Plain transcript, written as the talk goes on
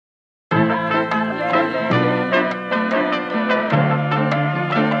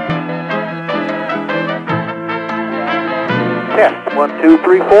Yeah, 1, 2,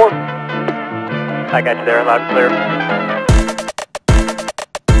 3, 4. I got you there, loud and clear.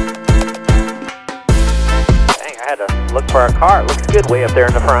 Dang, I had to look for our car. It looks good way up there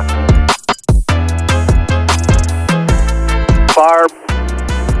in the front. Barb,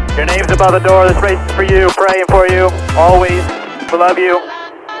 your name's above the door. This race is for you, praying for you, always. We love you.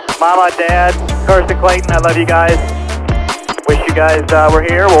 Mama, Dad, Kirsten, Clayton, I love you guys. Wish you guys were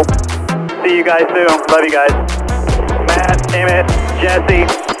here. We'll see you guys soon. Love you guys. Matt, Emmett, Jesse,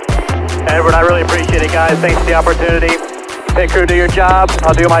 Edward, I really appreciate it, guys. Thanks for the opportunity. Pit crew, do your job.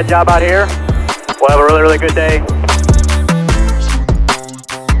 I'll do my job out here. We'll have a really, really good day.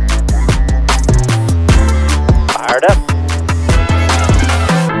 Fired up.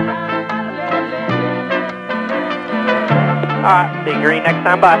 Alright, big green next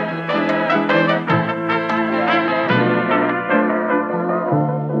time, bye.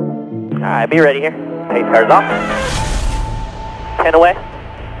 Alright, be ready here. Pace cars off. 10 away.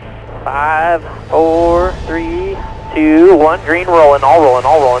 5, 4, 3, 2, 1. Green rolling, all rolling,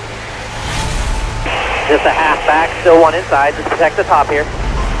 all rolling. Just a half back, still one inside. Just protect the top here.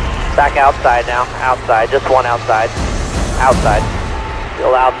 Back outside now. Outside, just one outside. Outside.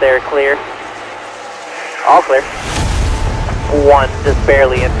 Still out there, clear. All clear. One just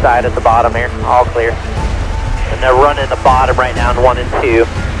barely inside at the bottom here. All clear. And they're running the bottom right now in 1 and 2.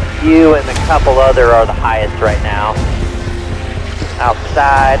 You and a couple other are the highest right now.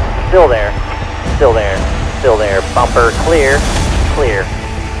 Outside, still there, still there, still there. Bumper clear, clear.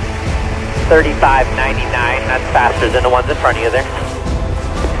 35.99, that's faster than the ones in front of you there.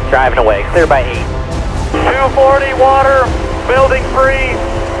 Driving away, clear by 8. 240 water, building free,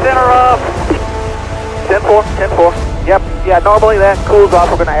 center up. 10-4, 10-4. Yep, yeah, normally that cools off.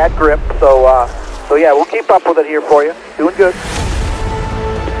 We're going to add grip, so yeah, we'll keep up with it here for you. Doing good.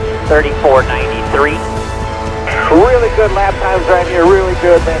 34.93. Really good lap times right here, really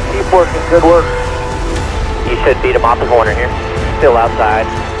good, man. Keep working, good work. You should beat him off the corner here. Still outside.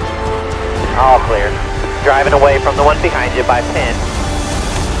 All clear. Driving away from the one behind you by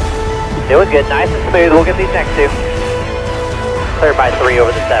 10. Doing good, nice and smooth. We'll get these next two. Clear by 3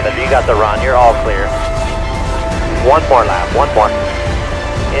 over the 7. You got the run, you're all clear. One more lap, one more.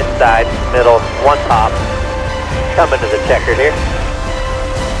 Inside, middle, one top. Coming to the checkered here.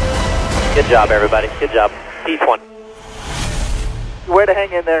 Good job, everybody. Good job. Piece 1. Way to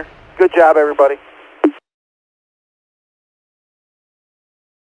hang in there. Good job, everybody.